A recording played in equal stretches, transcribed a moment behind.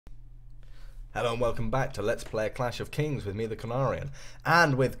Hello and welcome back to Let's Play a Clash of Kings with me, the Canarian,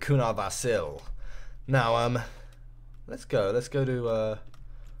 and with Kunar Vasil. Now, let's go to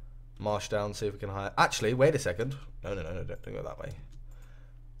Marshdown, see if we can hire. Actually, wait a second. No, don't go that way.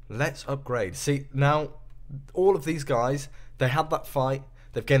 Let's upgrade. See, now all of these guys, they had that fight.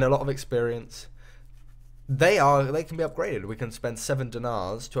 They've gained a lot of experience. They can be upgraded. We can spend 7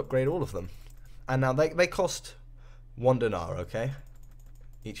 dinars to upgrade all of them, and now they cost 1 dinar. Okay,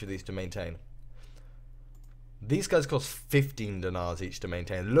 each of these to maintain. These guys cost 15 dinars each to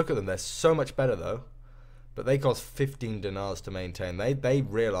maintain. Look at them, they're so much better though. But they cost 15 dinars to maintain. They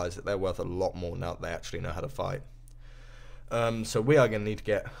realise that they're worth a lot more now that they actually know how to fight. So we are going to need to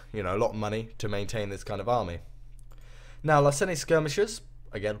get, a lot of money to maintain this kind of army. Now, Lasene skirmishers,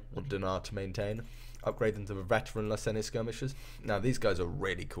 again, 1 dinar to maintain. Upgrade them to the veteran Lasene skirmishers. Now, these guys are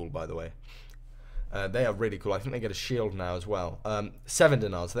really cool, by the way. They are really cool. I think they get a shield now as well. 7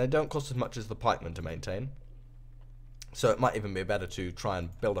 dinars. They don't cost as much as the pikemen to maintain. So it might even be better to try and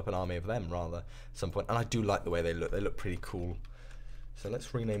build up an army of them rather at some point. And I do like the way they look. They look pretty cool. So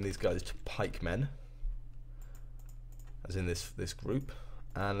let's rename these guys to pikemen, as in this group.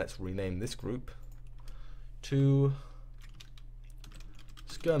 And let's rename this group to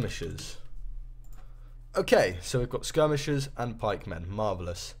skirmishers. Okay, so we've got skirmishers and pikemen.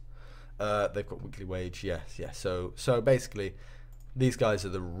 Marvellous. They've got weekly wage. Yes. So basically, these guys are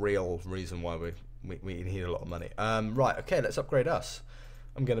the real reason why we need a lot of money. Right, okay, let's upgrade us.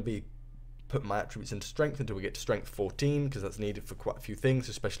 I'm going to be putting my attributes into strength until we get to strength 14, because that's needed for quite a few things,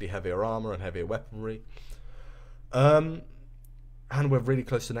 especially heavier armor and heavier weaponry. And we're really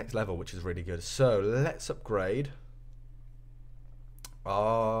close to the next level, which is really good. So let's upgrade.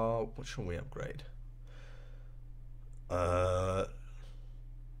 What shall we upgrade?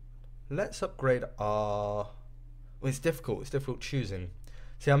 Let's upgrade our... Well, it's difficult choosing.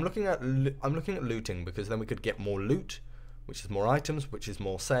 See, I'm looking at looting, because then we could get more loot, which is more items, which is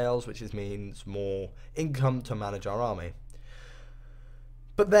more sales, which means more income to manage our army.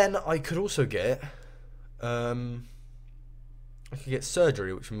 But then I could also get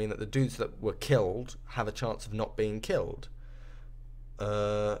surgery, which would mean that the dudes that were killed have a chance of not being killed.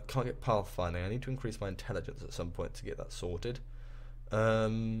 Can't get pathfinding. I need to increase my intelligence at some point to get that sorted.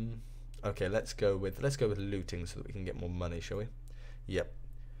 Okay, let's go with looting so that we can get more money, shall we? Yep.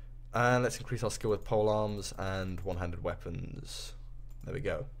 And let's increase our skill with pole arms and one-handed weapons. There we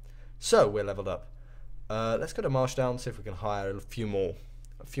go. So we're leveled up. Let's go to Marshdown, see if we can hire a few more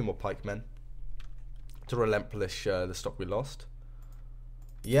pikemen to relinquish the stock we lost.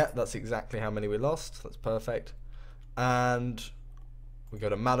 Yeah, that's exactly how many we lost. That's perfect. And we go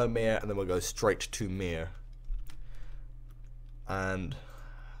to Malomir, and then we'll go straight to Mir. And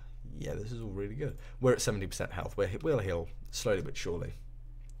yeah, this is all really good. We're at 70% health. We'll heal slowly but surely.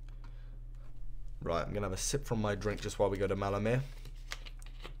 Right, I'm going to have a sip from my drink just while we go to Malomir.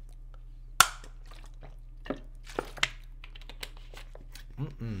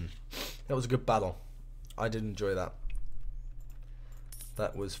 That was a good battle. I did enjoy that.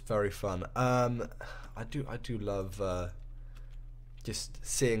 That was very fun. I do love just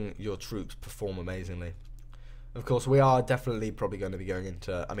seeing your troops perform amazingly. Of course, we are definitely probably going to be going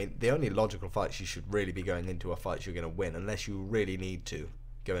into... I mean, the only logical fights you should really be going into are fights you're going to win, unless you really need to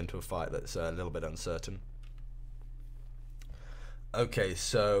go into a fight that's a little bit uncertain. Okay,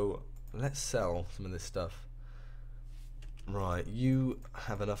 so let's sell some of this stuff. Right, you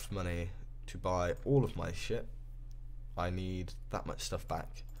have enough money to buy all of my shit. I need that much stuff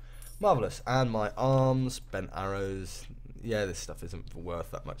back. Marvellous. And my arms, bent arrows. Yeah, this stuff isn't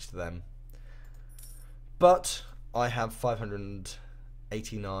worth that much to them. But I have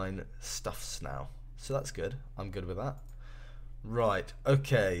 589 stuffs now, so that's good. I'm good with that. Right,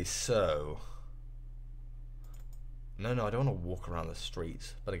 okay, so... No, I don't want to walk around the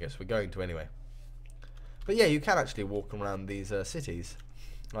streets, but I guess we're going to anyway. But yeah, you can actually walk around these cities.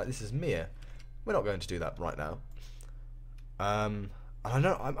 Right, this is Mir. We're not going to do that right now. I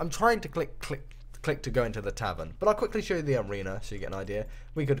know I'm trying to click to go into the tavern, but I'll quickly show you the arena so you get an idea.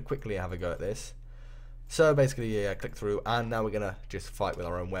 We could quickly have a go at this. So basically, yeah, click through, and now we're gonna just fight with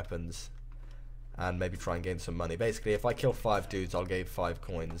our own weapons, and maybe try and gain some money. Basically, if I kill 5 dudes, I'll gain 5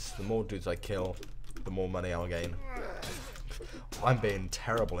 coins. The more dudes I kill, the more money I'll gain. I'm being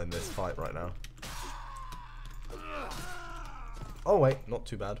terrible in this fight right now. Oh wait, not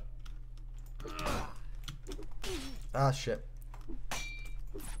too bad. Ah shit.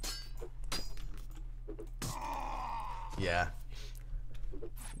 Yeah.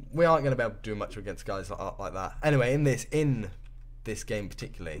 We aren't going to be able to do much against guys like that. Anyway, in this game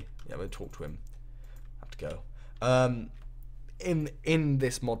particularly, yeah, we'll talk to him. Have to go. In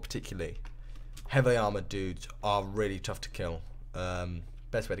this mod particularly, heavily armored dudes are really tough to kill.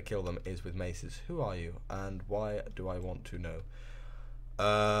 Best way to kill them is with maces. Who are you, and why do I want to know?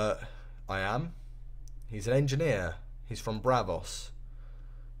 I am. He's an engineer. He's from Bravos.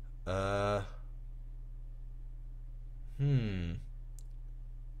 Where do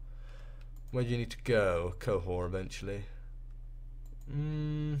you need to go? Cohor eventually.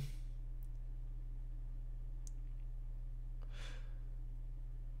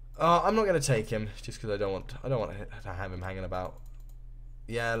 I'm not going to take him just because I don't want to have him hanging about.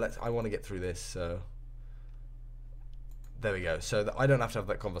 Yeah, I want to get through this. So there we go. So that I don't have to have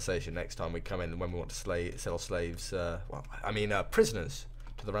that conversation next time we come in when we want to sell slaves. Well, I mean prisoners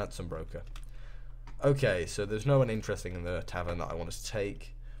to the ransom broker. Okay, so there's no one interesting in the tavern that I want to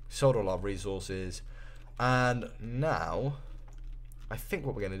take. We sold all our resources, and now I think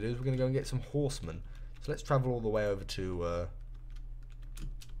what we're going to do is we're going to go and get some horsemen. So let's travel all the way over to.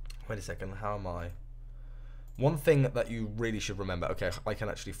 Wait a second, how am I? One thing that you really should remember. Okay, I can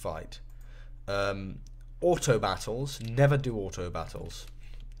actually fight. Auto battles. Never do auto battles.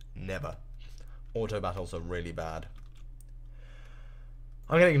 Never. Auto battles are really bad.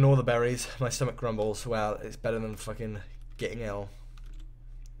 I'm gonna ignore the berries. My stomach grumbles. Well, it's better than fucking getting ill.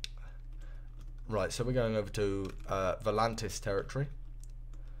 Right, so we're going over to Volantis territory.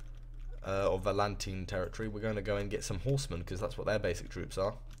 Or Valentine territory. We're going to go and get some horsemen because that's what their basic troops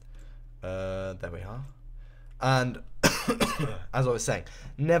are. There we are. And as I was saying,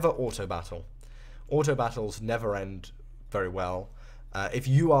 never auto battle. Auto battles never end very well. If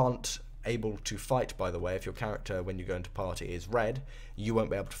you aren't able to fight, by the way, if your character when you go into party is red, you won't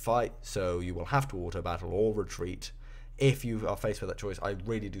be able to fight, so you will have to auto battle or retreat. If you are faced with that choice, I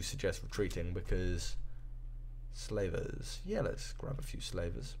really do suggest retreating because slavers. Yeah, let's grab a few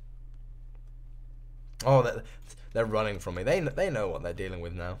slavers. Oh, they're running from me. They know what they're dealing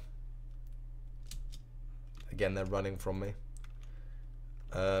with now. Again, they're running from me.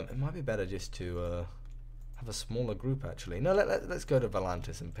 It might be better just to have a smaller group, actually. No, let's go to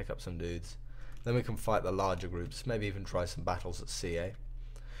Volantis and pick up some dudes. Then we can fight the larger groups. Maybe even try some battles at CA.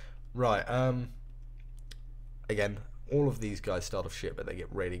 Right, again, all of these guys start off shit, but they get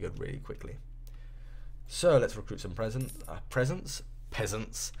really good really quickly. So, let's recruit some peasants,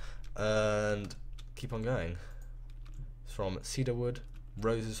 and keep on going. It's from Cedarwood,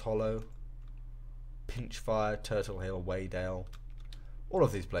 Roses Hollow, Pinchfire, Turtle Hill, Waydale, all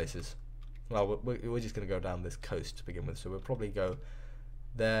of these places. Well, we're just going to go down this coast to begin with, so we'll probably go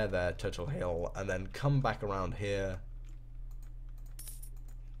there, Turtle Hill, and then come back around here.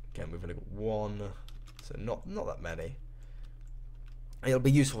 Again, we've only got one, so not that many. It'll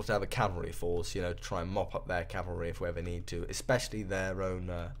be useful to have a cavalry force, you know, to try and mop up their cavalry if we ever need to, especially their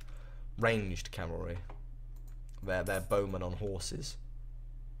own ranged cavalry. They're bowmen on horses.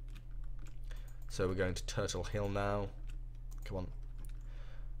 So we're going to Turtle Hill now. Come on.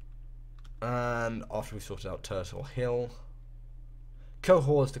 And after we've sorted out Turtle Hill,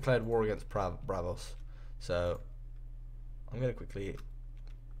 Cohor has declared war against Bravos. So I'm going to quickly.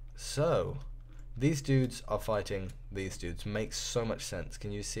 So these dudes are fighting these dudes. Makes so much sense.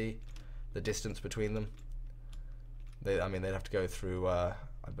 Can you see the distance between them? I mean, they'd have to go through, I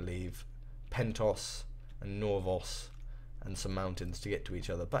believe, Pentos and Norvos and some mountains to get to each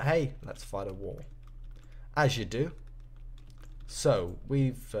other. But hey, let's fight a war. As you do. So,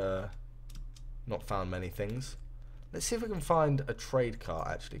 we've not found many things. Let's see if we can find a trade cart,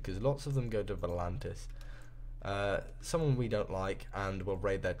 actually, because lots of them go to Volantis. Someone we don't like, and we'll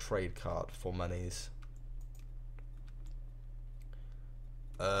raid their trade cart for monies.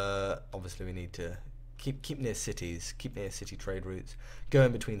 Obviously, we need to keep near cities, keep near city trade routes, go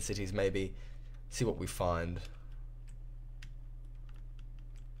in between cities maybe, see what we find.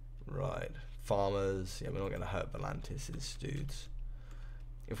 Right, farmers. Yeah, we're not going to hurt Volantis' dudes.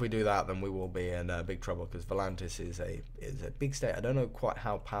 If we do that, then we will be in big trouble because Volantis is a big state. I don't know quite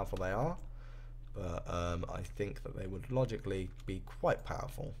how powerful they are, but I think that they would logically be quite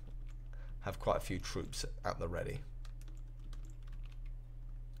powerful. Have quite a few troops at the ready.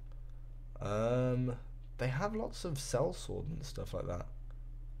 They have lots of sellsword and stuff like that.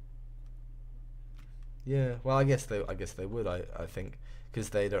 Yeah, well, I guess they would. I think.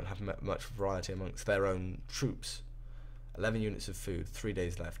 Because they don't have much variety amongst their own troops. 11 units of food, 3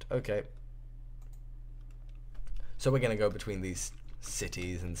 days left. Okay. So we're going to go between these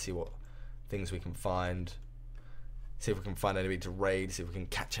cities and see what things we can find. See if we can find anybody to raid. See if we can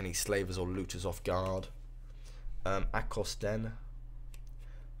catch any slavers or looters off guard. Akosten.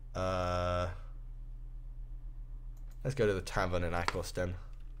 Let's go to the tavern in Akosten.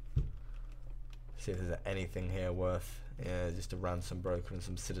 See if there's anything here worth. Yeah, just a ransom broker and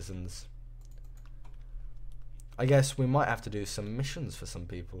some citizens. I guess we might have to do some missions for some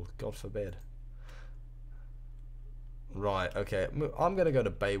people. God forbid. Right, okay. I'm going to go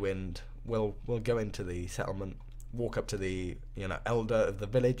to Baywind. We'll go into the settlement, walk up to the, you know, elder of the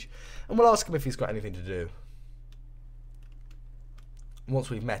village, and we'll ask him if he's got anything to do.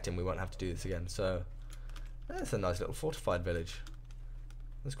 Once we've met him, we won't have to do this again. So, that's a nice little fortified village.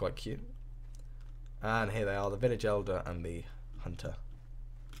 That's quite cute. And here they are, the village elder and the hunter.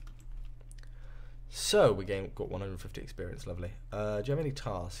 So, we got 150 experience, lovely. Do you have any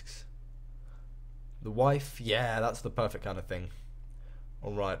tasks? The wife? Yeah, that's the perfect kind of thing.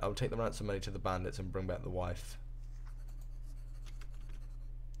 Alright, I'll take the ransom money to the bandits and bring back the wife.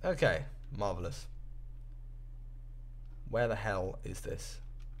 Okay, marvellous. Where the hell is this?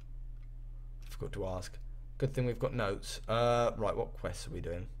 I forgot to ask. Good thing we've got notes. Right, what quests are we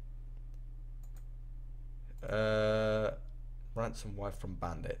doing? Ransom wife from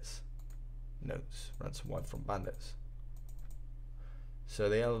bandits. Notes. Ransom wife from bandits. So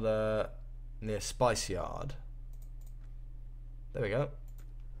the elder near Spice Yard. There we go.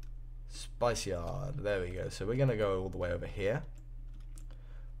 Spice Yard. There we go. So we're going to go all the way over here.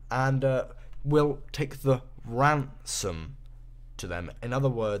 And we'll take the ransom to them. In other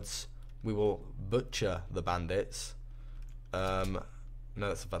words, we will butcher the bandits. No,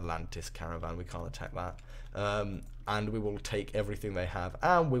 that's a Atlantis caravan. We can't attack that. And we will take everything they have.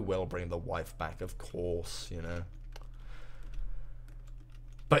 And we will bring the wife back, of course, you know.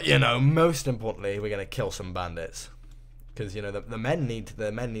 But, you know, most importantly, we're going to kill some bandits. Because, you know, the men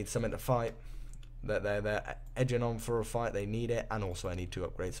need something to fight. They're edging on for a fight. They need it. And also I need to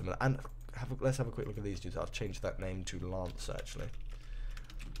upgrade some of that. And let's have a quick look at these dudes. I'll change that name to Lance, actually.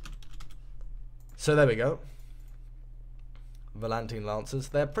 So there we go. Valentine Lancers.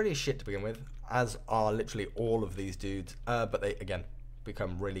 They're pretty shit to begin with, as are literally all of these dudes. But they, again,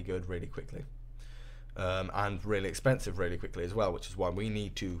 become really good really quickly. And really expensive really quickly as well, which is why we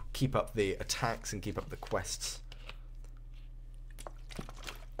need to keep up the attacks and keep up the quests.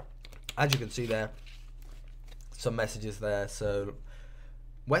 As you can see there, some messages there. So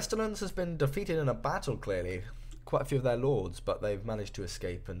Westerlands has been defeated in a battle, clearly. Quite a few of their lords, but they've managed to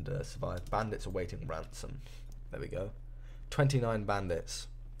escape and survive. Bandits awaiting ransom. There we go. 29 bandits.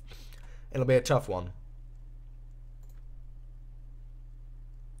 It'll be a tough one.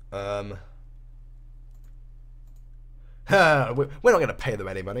 We're not going to pay them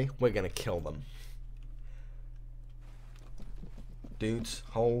any money. We're going to kill them. Dudes,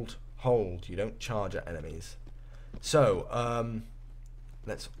 hold. You don't charge at enemies. So,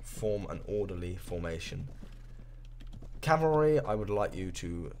 let's form an orderly formation. Cavalry, I would like you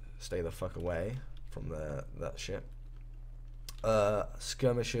to stay the fuck away from that shit.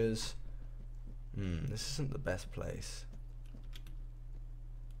 Skirmishers. This isn't the best place.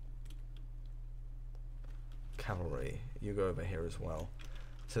 Cavalry, you go over here as well.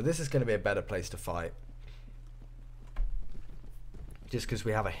 So this is going to be a better place to fight. Just because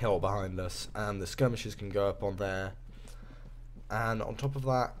we have a hill behind us, and the skirmishers can go up on there. And on top of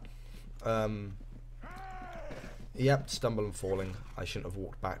that, yep, stumble and falling. I shouldn't have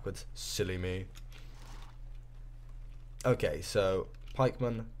walked backwards. Silly me. Okay, so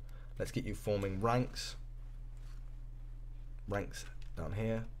pikemen, let's get you forming ranks. Ranks down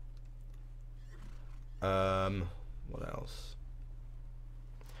here. What else?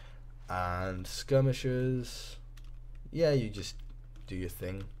 And skirmishers. Yeah, you just do your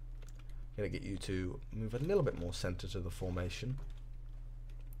thing. I'm gonna get you to move a little bit more center to the formation.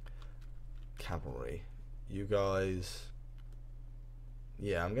 Cavalry, you guys.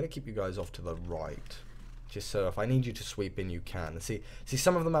 Yeah, I'm gonna keep you guys off to the right, just so if I need you to sweep in, you can. See,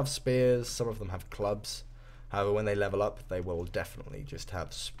 some of them have spears, some of them have clubs. However, when they level up, they will definitely just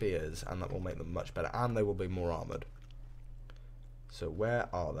have spears, and that will make them much better, and they will be more armored. So where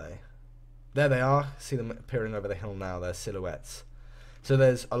are they? There they are. See them appearing over the hill now. They're silhouettes. So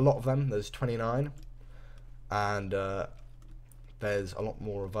there's a lot of them. There's 29, and there's a lot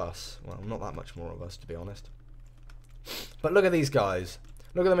more of us. Well, not that much more of us, to be honest. But look at these guys.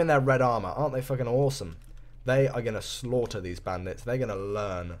 Look at them in their red armor. Aren't they fucking awesome? They are going to slaughter these bandits. They're going to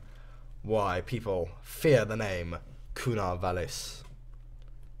learn why people fear the name Kunar Valis.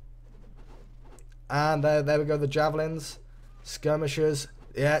 And there we go, the javelins. Skirmishers.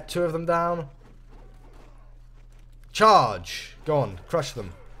 Yeah, 2 of them down. Charge! Go on, crush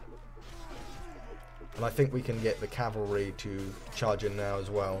them. And I think we can get the cavalry to charge in now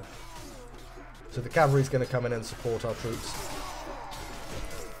as well. So the cavalry's going to come in and support our troops.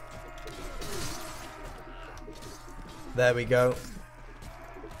 There we go.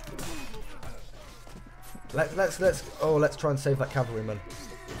 Let's try and save that cavalryman.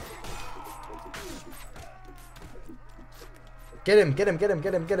 Get him, get him, get him,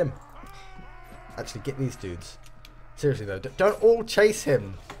 get him, get him. Actually, get these dudes. Seriously, though, don't all chase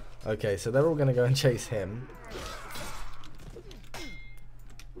him. Okay, so they're all going to go and chase him.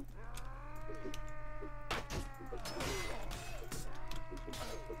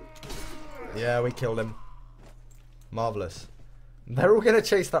 Yeah, we killed him. Marvellous. They're all going to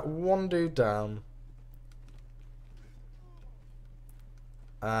chase that one dude down.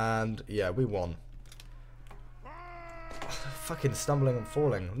 And, yeah, we won. Fucking stumbling and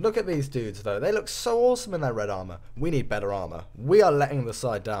falling. Look at these dudes, though. They look so awesome in their red armor. We need better armor. We are letting the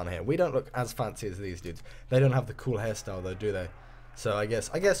side down here. We don't look as fancy as these dudes. They don't have the cool hairstyle, though, do they? So I guess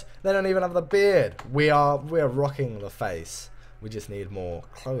they don't even have the beard. We are rocking the face. We just need more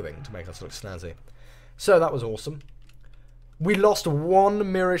clothing to make us look snazzy. So that was awesome. We lost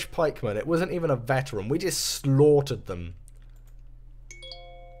one Mirish pikeman. It wasn't even a veteran. We just slaughtered them.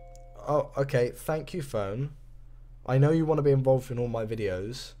 Oh, okay. Thank you, phone. I know you want to be involved in all my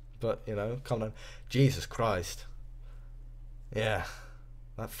videos, but, you know, come on. Jesus Christ. Yeah.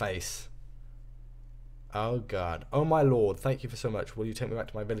 That face. Oh, God. Oh, my lord. Thank you for so much. Will you take me back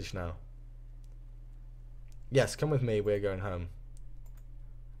to my village now? Yes, come with me. We're going home.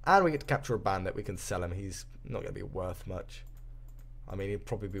 And we get to capture a bandit. We can sell him. He's not going to be worth much. I mean, he'd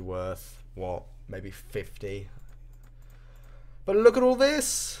probably be worth, what, maybe 50. But look at all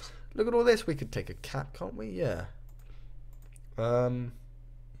this. Look at all this. We could take a cat, can't we? Yeah. There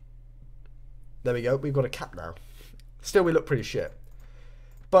we go. We've got a cat now. Still, we look pretty shit.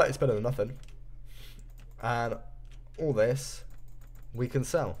 But it's better than nothing. And all this we can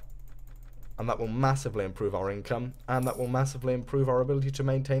sell. And that will massively improve our income. And that will massively improve our ability to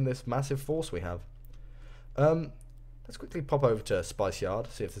maintain this massive force we have. Let's quickly pop over to Spice Yard.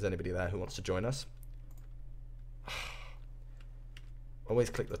 See if there's anybody there who wants to join us.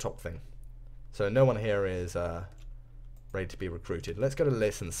 Always click the top thing. So no one here is ready to be recruited. Let's go to the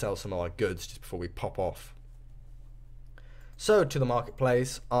list and sell some of our goods just before we pop off. So to the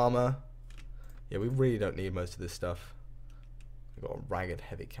marketplace, armor. Yeah, we really don't need most of this stuff. I've got a ragged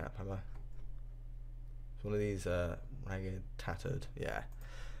heavy cap, have I? It's one of these ragged, tattered. Yeah.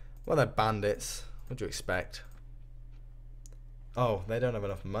 Well, they're bandits. What do you expect? Oh, they don't have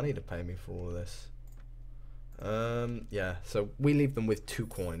enough money to pay me for all of this. Yeah, so we leave them with 2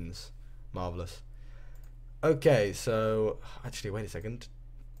 coins. Marvellous. Okay, so actually, wait a second.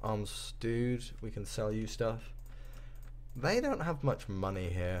 Arms dude, we can sell you stuff. They don't have much money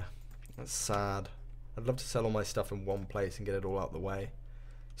here. That's sad. I'd love to sell all my stuff in one place and get it all out the way.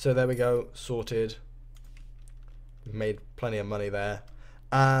 So there we go, sorted. We've made plenty of money there.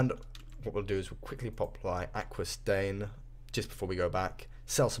 And what we'll do is we'll quickly pop by Aquastain just before we go back.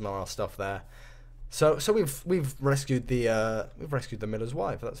 Sell some of our stuff there. So we've rescued the miller's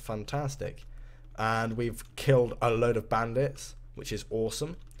wife. That's fantastic. And we've killed a load of bandits, which is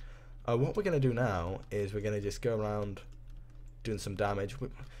awesome. What we're going to do now is we're going to just go around doing some damage.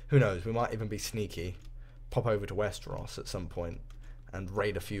 Who knows, we might even be sneaky. Pop over to Westeros at some point and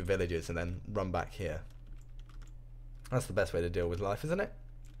raid a few villages and then run back here. That's the best way to deal with life, isn't it?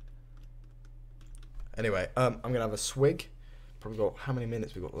 Anyway, I'm going to have a swig. Probably got, how many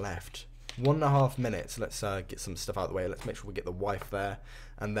minutes we've got left? 1.5 minutes. Let's get some stuff out of the way. Let's make sure we get the wife there,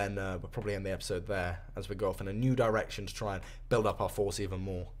 and then we'll probably end the episode there as we go off in a new direction to try and build up our force even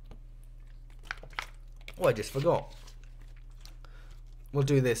more. Oh, I just forgot. We'll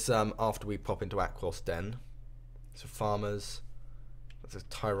do this after we pop into Aquos Den. So farmers. There's a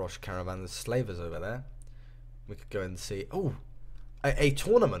Tyrosh caravan. There's slavers over there. We could go and see. Oh, a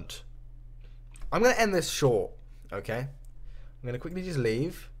tournament. I'm going to end this short. Okay. I'm going to quickly just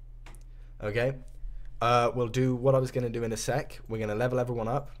leave. Okay, we'll do what I was going to do in a sec. We're going to level everyone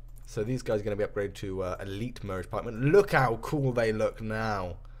up. So these guys are going to be upgraded to elite Mirish pikemen. Look how cool they look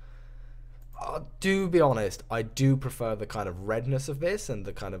now. Do be honest, I do prefer the kind of redness of this and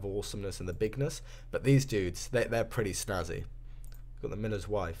the kind of awesomeness and the bigness. But these dudes, they're pretty snazzy. Got the miller's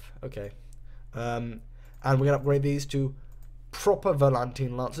wife. Okay. And we're going to upgrade these to proper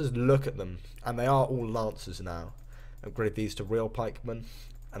Volantine lancers. Look at them. And they are all lancers now. Upgrade these to real pikemen.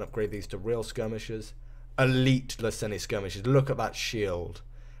 And upgrade these to real skirmishers. Elite Laseni skirmishers. Look at that shield.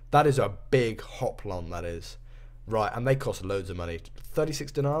 That is a big hoplon, that is. Right, and they cost loads of money.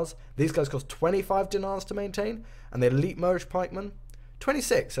 36 dinars. These guys cost 25 dinars to maintain. And the elite Mirish pikemen,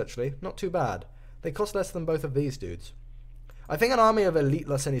 26 actually. Not too bad. They cost less than both of these dudes. I think an army of elite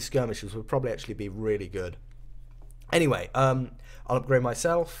Laseni skirmishers would probably actually be really good. Anyway, I'll upgrade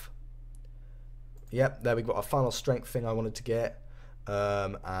myself. Yep, there we got a final strength thing I wanted to get.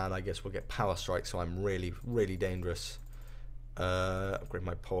 And I guess we'll get power strike, so I'm really, really dangerous. Upgrade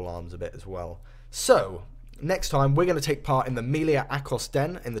my pole arms a bit as well. So, next time we're going to take part in the Melia Akos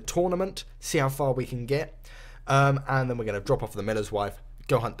Den in the tournament, see how far we can get, and then we're going to drop off the miller's wife,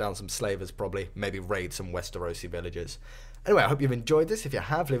 go hunt down some slavers probably, maybe raid some Westerosi villages. Anyway, I hope you've enjoyed this. If you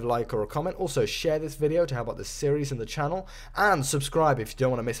have, leave a like or a comment. Also, share this video to help out this series and the channel, and subscribe if you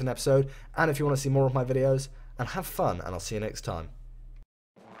don't want to miss an episode, and if you want to see more of my videos, and have fun, and I'll see you next time.